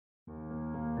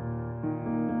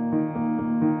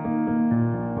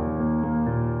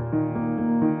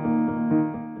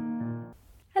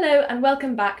and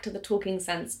welcome back to the Talking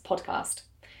Sense podcast.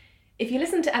 If you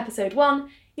listened to episode 1,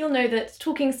 you'll know that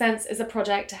Talking Sense is a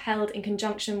project held in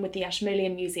conjunction with the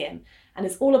Ashmolean Museum and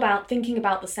is all about thinking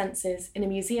about the senses in a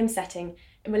museum setting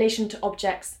in relation to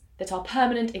objects that are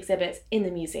permanent exhibits in the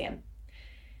museum.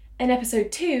 In episode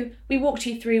 2, we walked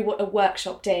you through what a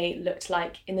workshop day looked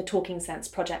like in the Talking Sense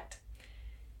project.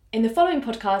 In the following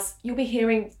podcast, you'll be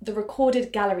hearing the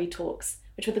recorded gallery talks,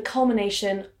 which were the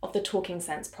culmination of the Talking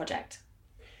Sense project.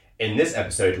 In this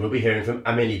episode, we'll be hearing from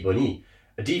Amélie Bonny,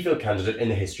 a DPhil candidate in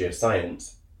the history of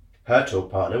science. Her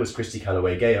talk partner was Christy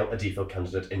Calloway-Gale, a DPhil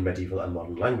candidate in medieval and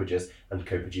modern languages and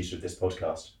co-producer of this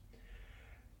podcast.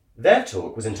 Their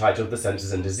talk was entitled The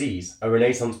Senses and Disease, a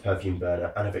Renaissance perfume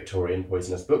burner and a Victorian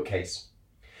poisonous bookcase.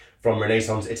 From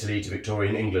Renaissance Italy to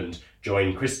Victorian England,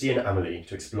 join Christy and Amélie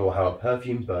to explore how a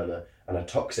perfume burner and a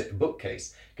toxic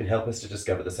bookcase can help us to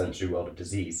discover the sensory world of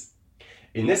disease.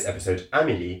 In this episode,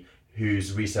 Amélie,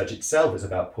 whose research itself is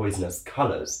about poisonous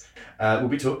colours, will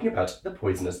be talking about the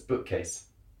poisonous bookcase.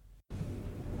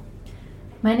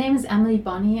 My name is Amélie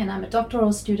Bonny and I'm a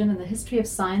doctoral student in the history of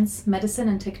science, medicine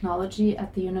and technology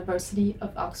at the University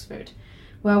of Oxford,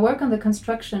 where I work on the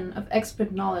construction of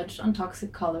expert knowledge on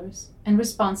toxic colours and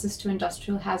responses to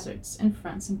industrial hazards in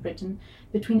France and Britain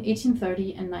between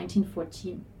 1830 and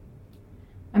 1914.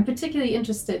 I'm particularly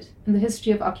interested in the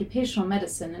history of occupational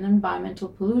medicine and environmental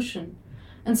pollution,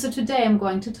 and so today I'm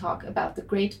going to talk about the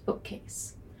Great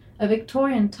Bookcase, a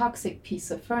Victorian toxic piece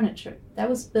of furniture that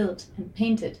was built and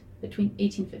painted between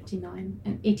 1859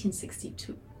 and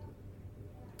 1862.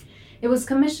 It was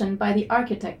commissioned by the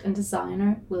architect and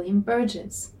designer William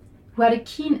Burgess, who had a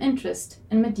keen interest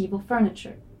in medieval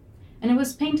furniture, and it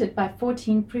was painted by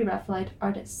 14 Pre-Raphaelite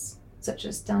artists, such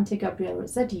as Dante Gabriel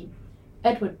Rossetti,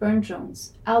 Edward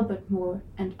Burne-Jones, Albert Moore,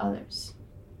 and others.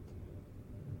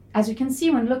 As you can see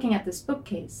when looking at this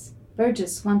bookcase,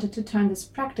 Burgess wanted to turn this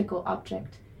practical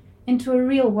object into a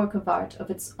real work of art of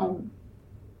its own,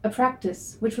 a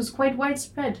practice which was quite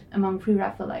widespread among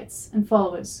Pre-Raphaelites and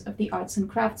followers of the arts and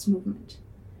crafts movement,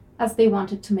 as they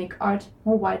wanted to make art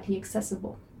more widely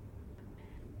accessible.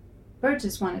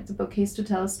 Burgess wanted the bookcase to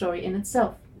tell a story in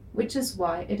itself, which is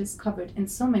why it is covered in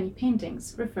so many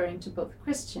paintings referring to both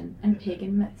Christian and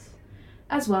pagan myth,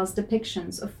 as well as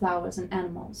depictions of flowers and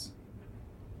animals.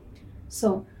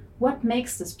 So, what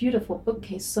makes this beautiful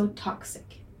bookcase so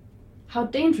toxic? How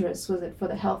dangerous was it for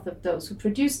the health of those who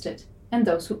produced it and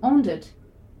those who owned it?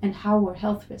 And how were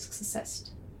health risks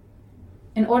assessed?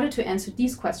 In order to answer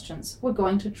these questions, we're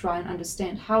going to try and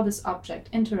understand how this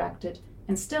object interacted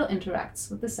and still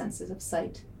interacts with the senses of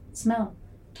sight, smell,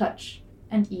 touch,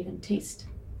 and even taste.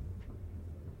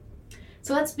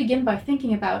 So let's begin by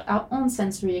thinking about our own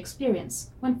sensory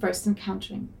experience when first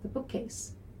encountering the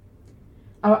bookcase.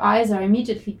 Our eyes are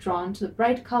immediately drawn to the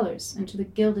bright colors and to the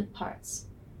gilded parts,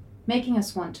 making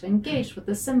us want to engage with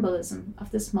the symbolism of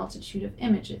this multitude of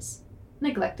images,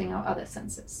 neglecting our other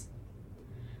senses.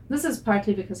 This is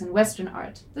partly because in Western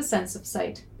art, the sense of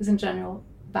sight is in general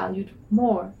valued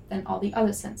more than all the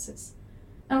other senses,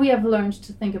 and we have learned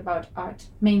to think about art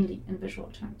mainly in visual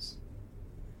terms.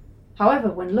 However,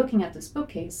 when looking at this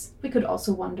bookcase, we could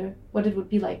also wonder what it would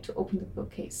be like to open the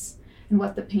bookcase and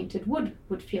what the painted wood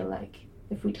would feel like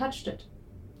if we touched it.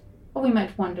 Or we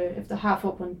might wonder if the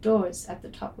half-opened doors at the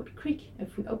top would creak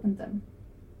if we opened them,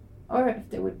 or if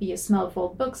there would be a smell of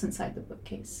old books inside the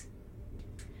bookcase.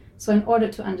 So in order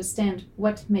to understand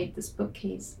what made this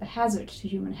bookcase a hazard to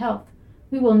human health,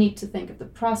 we will need to think of the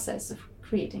process of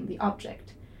creating the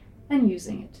object and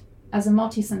using it as a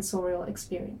multisensorial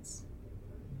experience.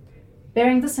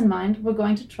 Bearing this in mind, we're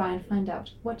going to try and find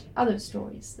out what other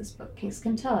stories this bookcase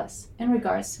can tell us in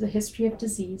regards to the history of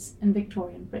disease in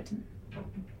Victorian Britain.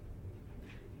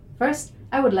 First,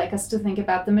 I would like us to think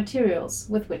about the materials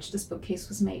with which this bookcase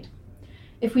was made.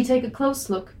 If we take a close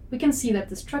look, we can see that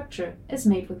the structure is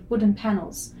made with wooden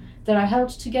panels that are held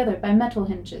together by metal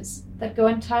hinges that go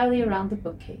entirely around the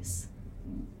bookcase.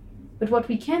 But what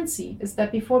we can see is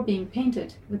that before being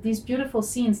painted with these beautiful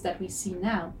scenes that we see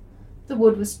now, the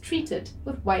wood was treated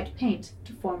with white paint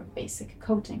to form a basic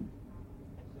coating.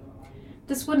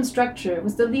 This wooden structure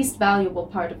was the least valuable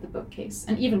part of the bookcase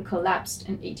and even collapsed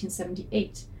in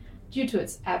 1878 due to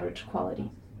its average quality.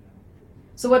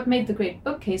 So what made the Great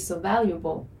Bookcase so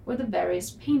valuable were the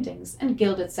various paintings and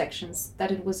gilded sections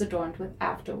that it was adorned with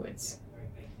afterwards.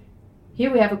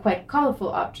 Here we have a quite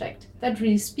colorful object that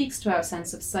really speaks to our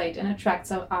sense of sight and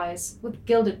attracts our eyes with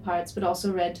gilded parts but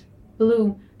also red,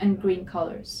 blue, and green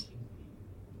colors.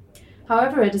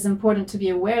 However, it is important to be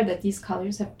aware that these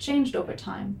colors have changed over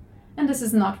time, and this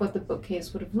is not what the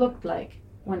bookcase would have looked like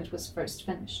when it was first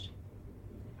finished.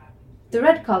 The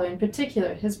red color in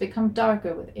particular has become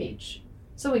darker with age,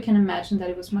 so we can imagine that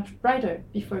it was much brighter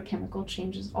before chemical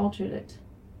changes altered it.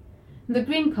 And the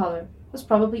green color was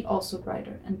probably also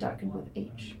brighter and darkened with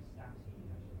age.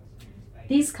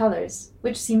 These colors,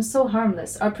 which seem so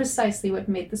harmless, are precisely what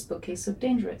made this bookcase so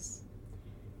dangerous.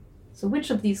 So which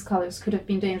of these colors could have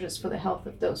been dangerous for the health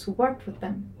of those who worked with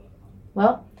them?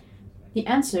 Well, the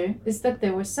answer is that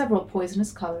there were several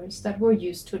poisonous colors that were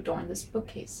used to adorn this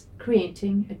bookcase,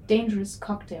 creating a dangerous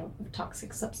cocktail of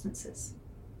toxic substances.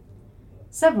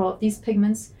 Several of these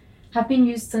pigments have been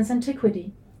used since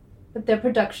antiquity, but their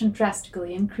production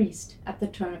drastically increased at the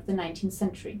turn of the 19th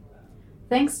century,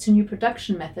 thanks to new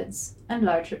production methods and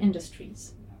larger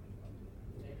industries.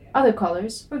 Other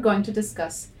colors we're going to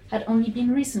discuss had only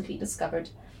been recently discovered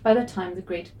by the time the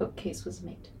great bookcase was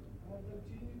made.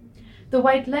 The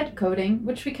white lead coating,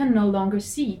 which we can no longer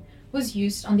see, was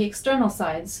used on the external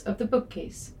sides of the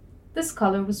bookcase. This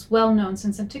color was well known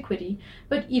since antiquity,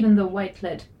 but even though white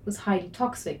lead was highly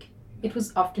toxic, it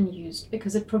was often used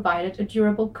because it provided a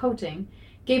durable coating,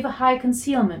 gave a high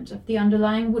concealment of the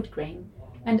underlying wood grain,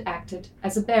 and acted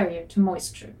as a barrier to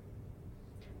moisture.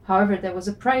 However, there was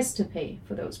a price to pay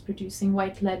for those producing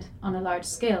white lead on a large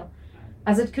scale,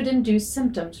 as it could induce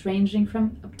symptoms ranging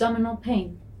from abdominal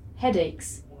pain,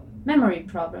 headaches, memory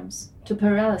problems, to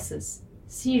paralysis,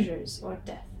 seizures, or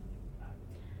death.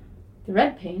 The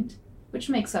red paint, which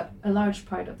makes up a large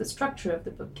part of the structure of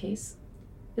the bookcase,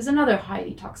 is another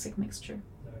highly toxic mixture.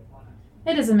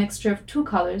 It is a mixture of two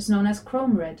colors known as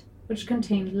chrome red, which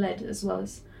contain lead, as well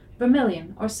as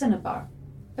vermilion or cinnabar,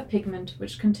 a pigment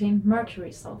which contained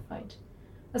mercury sulfide,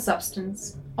 a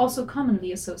substance also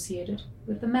commonly associated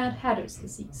with the Mad Hatter's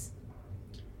disease.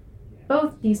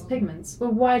 Both these pigments were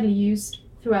widely used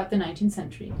throughout the 19th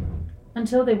century,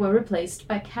 until they were replaced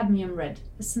by cadmium red,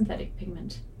 a synthetic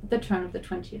pigment, at the turn of the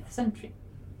 20th century.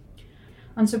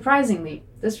 Unsurprisingly,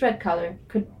 this red color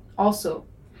could also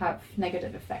have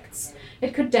negative effects.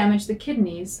 It could damage the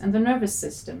kidneys and the nervous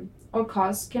system, or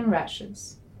cause skin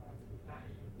rashes.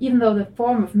 Even though the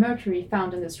form of mercury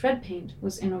found in this red paint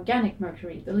was inorganic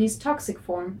mercury, the least toxic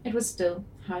form, it was still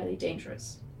highly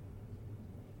dangerous.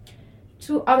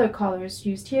 Two other colors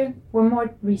used here were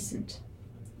more recent.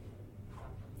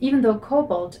 Even though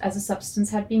cobalt as a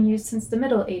substance had been used since the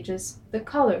Middle Ages, the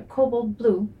color cobalt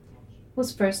blue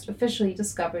was first officially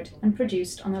discovered and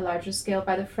produced on a larger scale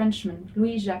by the Frenchman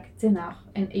Louis-Jacques Thénard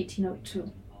in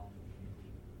 1802.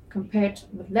 Compared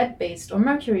with lead-based or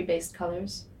mercury-based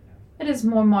colors, it is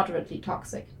more moderately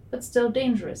toxic, but still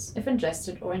dangerous if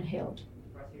ingested or inhaled.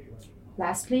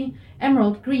 Lastly,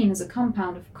 emerald green is a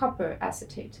compound of copper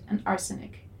acetate and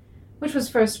arsenic, which was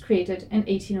first created in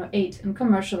 1808 and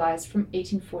commercialized from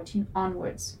 1814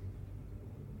 onwards.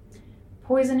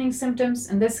 Poisoning symptoms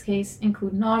in this case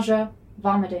include nausea,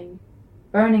 vomiting,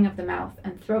 burning of the mouth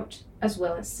and throat, as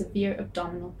well as severe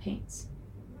abdominal pains.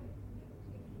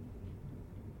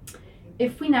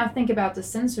 If we now think about the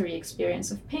sensory experience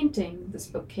of painting this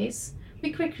bookcase,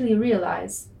 we quickly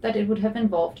realize that it would have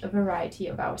involved a variety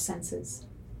of our senses.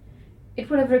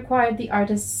 It would have required the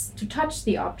artists to touch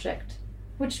the object,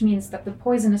 which means that the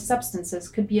poisonous substances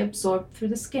could be absorbed through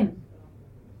the skin.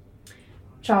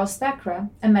 Charles Thackeray,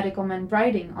 a medical man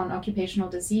writing on occupational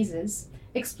diseases,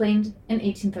 explained in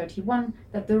 1831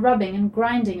 that the rubbing and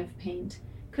grinding of paint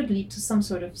could lead to some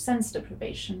sort of sense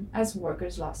deprivation as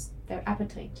workers lost their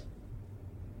appetite.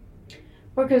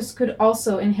 Workers could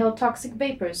also inhale toxic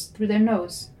vapors through their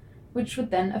nose, which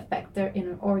would then affect their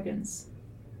inner organs.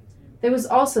 There was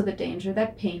also the danger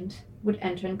that paint would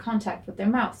enter in contact with their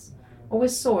mouths, or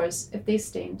with sores if they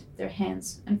stained their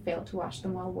hands and failed to wash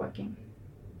them while working.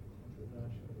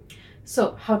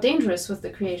 So, how dangerous was the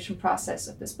creation process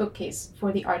of this bookcase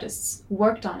for the artists who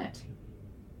worked on it?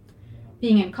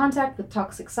 Being in contact with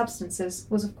toxic substances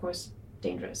was, of course,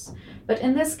 dangerous. But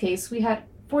in this case, we had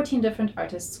 14 different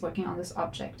artists working on this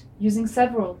object, using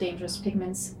several dangerous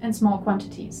pigments in small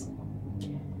quantities.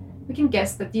 We can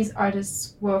guess that these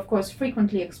artists were, of course,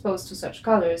 frequently exposed to such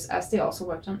colors, as they also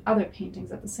worked on other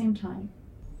paintings at the same time.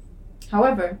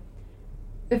 However,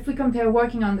 if we compare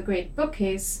working on the Great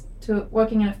Bookcase to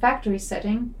working in a factory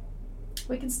setting,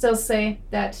 we can still say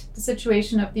that the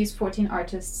situation of these 14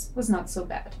 artists was not so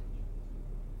bad.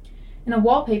 In a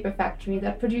wallpaper factory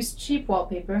that produced cheap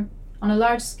wallpaper on a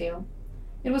large scale,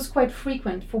 it was quite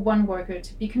frequent for one worker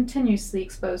to be continuously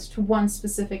exposed to one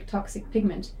specific toxic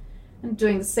pigment and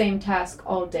doing the same task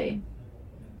all day.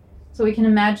 So we can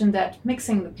imagine that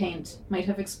mixing the paint might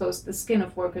have exposed the skin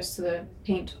of workers to the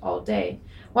paint all day,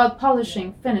 while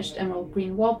polishing finished emerald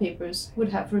green wallpapers would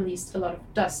have released a lot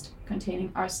of dust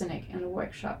containing arsenic in the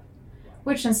workshop,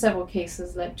 which in several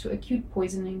cases led to acute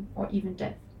poisoning or even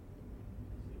death.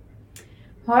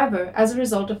 However, as a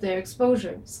result of their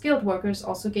exposure, skilled workers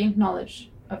also gained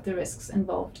knowledge of the risks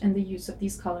involved in the use of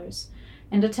these colors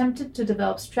and attempted to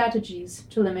develop strategies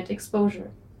to limit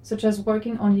exposure, such as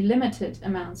working only limited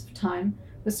amounts of time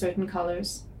with certain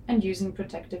colors and using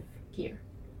protective gear.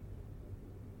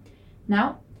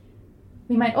 Now,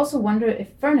 we might also wonder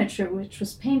if furniture which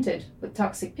was painted with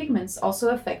toxic pigments also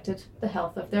affected the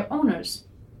health of their owners.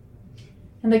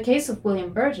 In the case of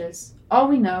William Burgess, all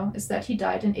we know is that he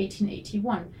died in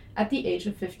 1881 at the age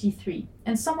of 53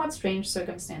 in somewhat strange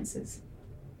circumstances.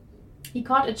 He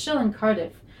caught a chill in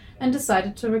Cardiff and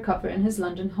decided to recover in his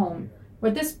London home,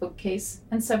 where this bookcase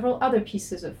and several other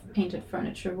pieces of painted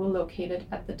furniture were located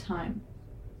at the time.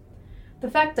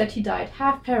 The fact that he died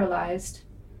half paralyzed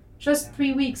just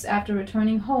 3 weeks after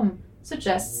returning home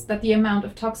suggests that the amount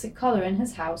of toxic color in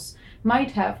his house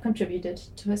might have contributed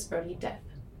to his early death.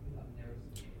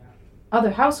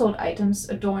 Other household items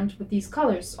adorned with these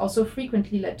colors also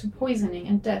frequently led to poisoning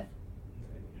and death.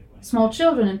 Small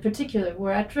children in particular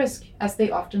were at risk, as they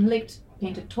often licked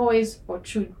painted toys or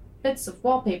chewed bits of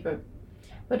wallpaper,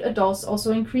 but adults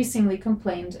also increasingly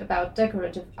complained about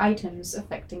decorative items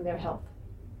affecting their health.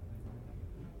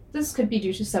 This could be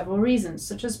due to several reasons,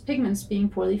 such as pigments being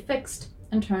poorly fixed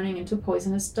and turning into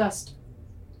poisonous dust.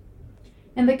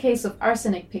 In the case of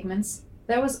arsenic pigments,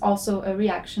 there was also a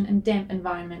reaction in damp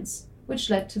environments, which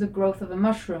led to the growth of a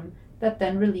mushroom that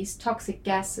then released toxic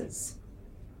gases.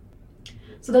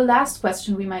 So the last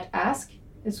question we might ask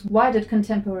is, why did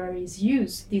contemporaries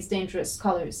use these dangerous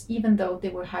colors even though they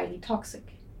were highly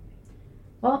toxic?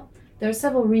 Well, there are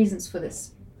several reasons for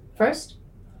this. First,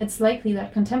 it's likely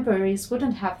that contemporaries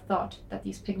wouldn't have thought that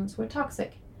these pigments were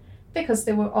toxic, because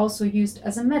they were also used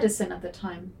as a medicine at the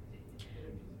time.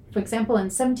 For example,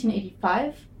 in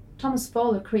 1785, Thomas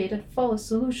Fowler created Fowler's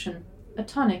solution, a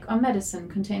tonic or medicine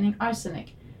containing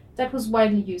arsenic that was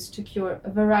widely used to cure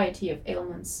a variety of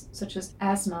ailments such as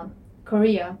asthma,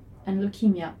 chorea, and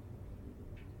leukemia.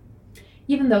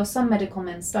 Even though some medical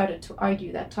men started to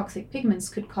argue that toxic pigments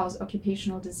could cause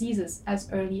occupational diseases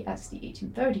as early as the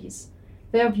 1830s,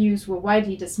 their views were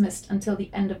widely dismissed until the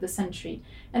end of the century,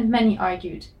 and many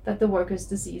argued that the workers'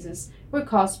 diseases were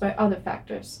caused by other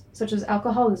factors, such as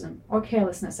alcoholism or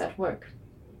carelessness at work.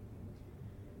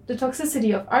 The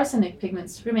toxicity of arsenic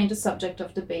pigments remained a subject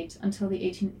of debate until the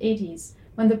 1880s,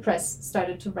 when the press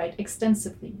started to write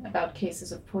extensively about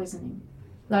cases of poisoning,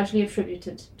 largely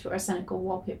attributed to arsenical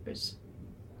wallpapers.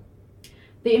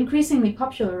 They increasingly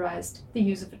popularized the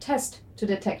use of a test to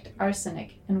detect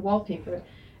arsenic in wallpaper,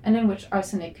 and in which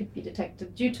arsenic could be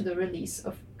detected due to the release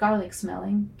of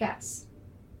garlic-smelling gas.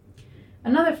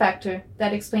 Another factor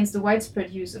that explains the widespread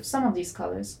use of some of these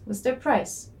colors was their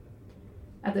price.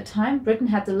 At the time, Britain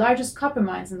had the largest copper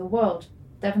mines in the world,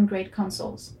 Devon Great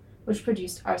Consols, which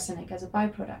produced arsenic as a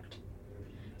byproduct.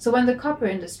 So when the copper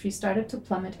industry started to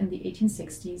plummet in the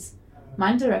 1860s,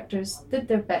 mine directors did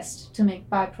their best to make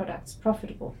byproducts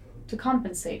profitable, to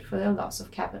compensate for their loss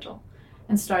of capital,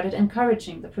 and started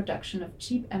encouraging the production of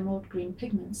cheap emerald green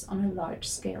pigments on a large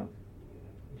scale.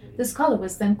 This color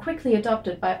was then quickly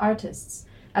adopted by artists,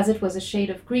 as it was a shade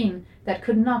of green that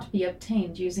could not be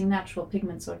obtained using natural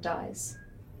pigments or dyes,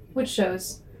 which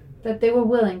shows that they were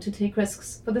willing to take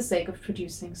risks for the sake of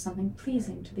producing something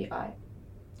pleasing to the eye.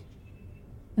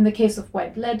 In the case of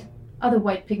white lead, other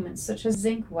white pigments such as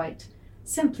zinc white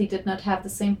simply did not have the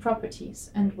same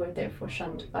properties and were therefore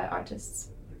shunned by artists.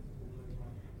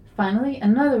 Finally,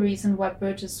 another reason why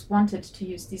Burgess wanted to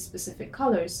use these specific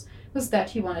colors was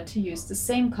that he wanted to use the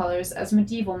same colors as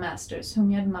medieval masters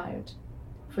whom he admired.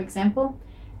 For example,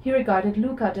 he regarded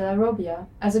Luca della Robbia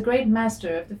as a great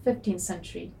master of the 15th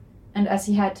century, and as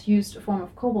he had used a form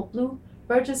of cobalt blue,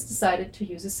 Burgess decided to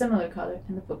use a similar color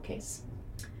in the bookcase.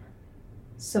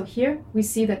 So here we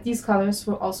see that these colors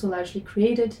were also largely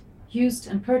created, used,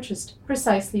 and purchased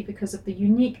precisely because of the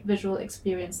unique visual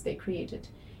experience they created,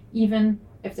 even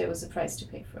if there was a price to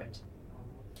pay for it.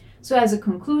 So as a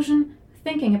conclusion,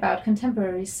 thinking about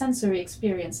contemporary sensory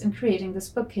experience in creating this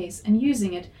bookcase and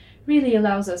using it really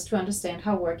allows us to understand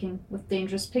how working with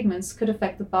dangerous pigments could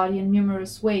affect the body in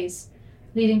numerous ways,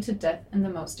 leading to death in the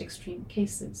most extreme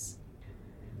cases.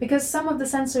 Because some of the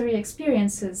sensory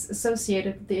experiences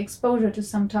associated with the exposure to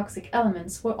some toxic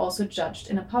elements were also judged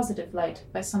in a positive light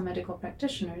by some medical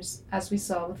practitioners, as we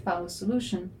saw with Fowler's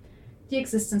solution, the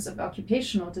existence of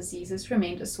occupational diseases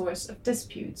remained a source of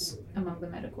disputes among the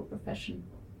medical profession.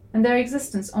 And their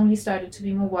existence only started to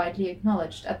be more widely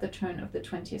acknowledged at the turn of the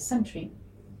 20th century,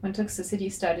 when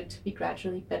toxicity started to be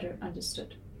gradually better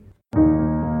understood.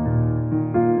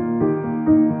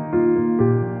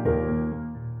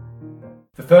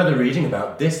 further reading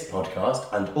about this podcast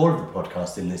and all of the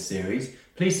podcasts in this series,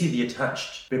 please see the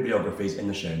attached bibliographies in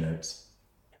the show notes.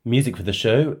 Music for the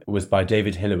show was by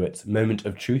David Hillowitz, Moment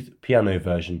of Truth piano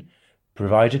version,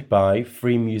 provided by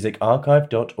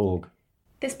freemusicarchive.org.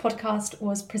 This podcast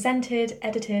was presented,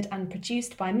 edited and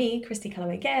produced by me, Christy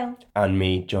Calloway-Gale. And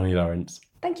me, Johnny Lawrence.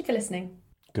 Thank you for listening.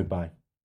 Goodbye.